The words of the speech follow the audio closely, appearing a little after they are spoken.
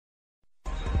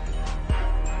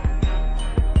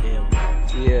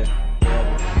Yeah.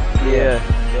 Yeah.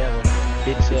 Devil.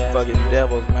 Bitch, fucking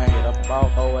devils, man. Get up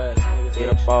off, hoe ass niggas. Get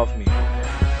up off me.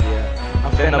 Yeah.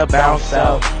 I'm finna bounce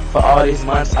out. For all these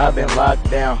months I've been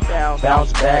locked down.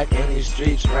 Bounce back in these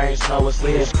streets, rain, snow, or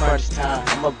sleet, it's crunch time.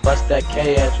 I'ma bust that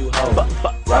K at you, ho.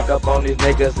 Rock up on these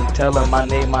niggas and tell them I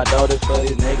need my daughters for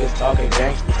these niggas talking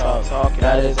gangsta talk.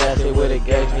 Got his ass hit with a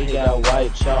gauge, he got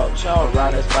white chalk.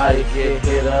 Around his body get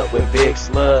hit up with big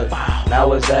slugs. Now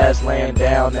his ass laying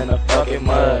down in the fucking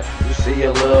mud. You see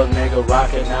a little nigga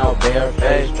rocking out bare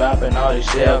face, dropping all these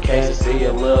shell cases. See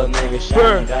a little nigga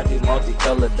shining, got these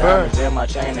multicolored diamonds in my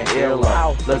chain and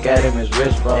earlobe. Look at him, his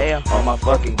wrist, bro. Oh my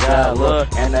fucking god, look,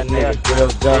 and that nigga grill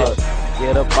dog.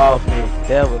 Get up off me,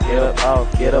 devil,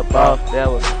 get up off,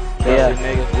 devil. Yeah,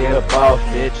 niggas, get up off,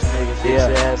 bitch, niggas,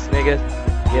 bitch ass niggas,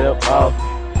 get up off.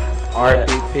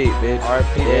 RPP, bitch,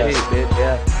 RPP, bitch,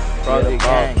 yeah. Crosby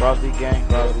Gang, Crosby Gang,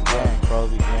 Crosby Gang,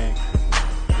 Crosby Gang.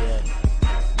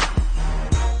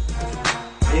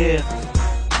 Yeah,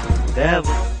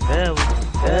 devil,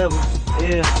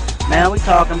 yeah. Man, we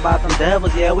talking about them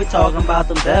devils, yeah, we talking about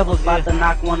them devils. About to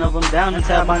knock one of them down and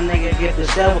tell my nigga get the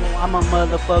shovel. I'm a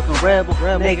motherfucking rebel.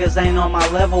 Niggas ain't on my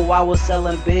level. I was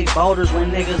selling big boulders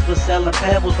when niggas was selling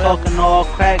pebbles. Talking all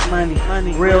crack money,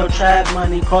 real trap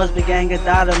money. Crosby Gang Or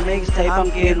Die the mixtape, I'm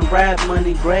getting rap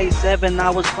money. Grade 7, I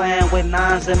was playing with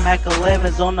 9s and Mac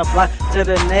 11s on the block to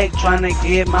the neck, trying to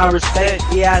get my respect.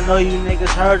 Yeah, I know you niggas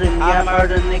heard of me, I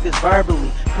murder niggas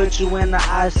verbally. Put you in the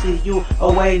ICU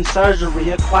awaiting surgery.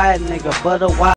 A quiet nigga, but a wild